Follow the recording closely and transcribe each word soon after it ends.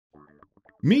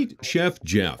Meet Chef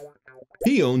Jeff.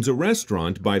 He owns a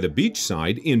restaurant by the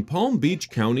beachside in Palm Beach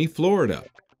County, Florida.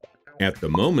 At the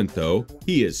moment, though,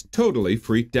 he is totally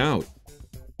freaked out.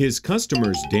 His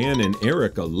customers Dan and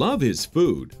Erica love his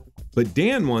food, but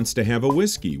Dan wants to have a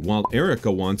whiskey while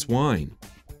Erica wants wine.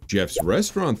 Jeff's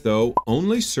restaurant, though,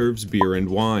 only serves beer and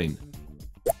wine.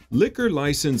 Liquor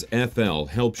License FL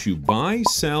helps you buy,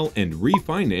 sell, and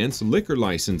refinance liquor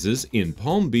licenses in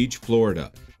Palm Beach,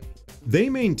 Florida. They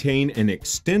maintain an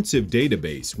extensive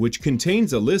database which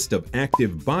contains a list of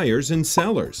active buyers and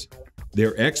sellers.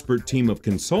 Their expert team of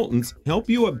consultants help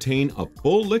you obtain a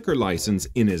full liquor license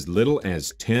in as little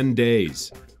as 10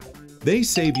 days. They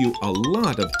save you a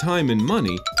lot of time and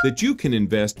money that you can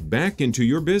invest back into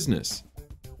your business.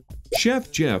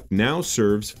 Chef Jeff now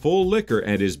serves full liquor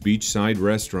at his beachside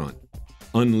restaurant.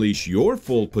 Unleash your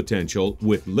full potential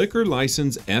with Liquor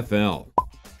License FL.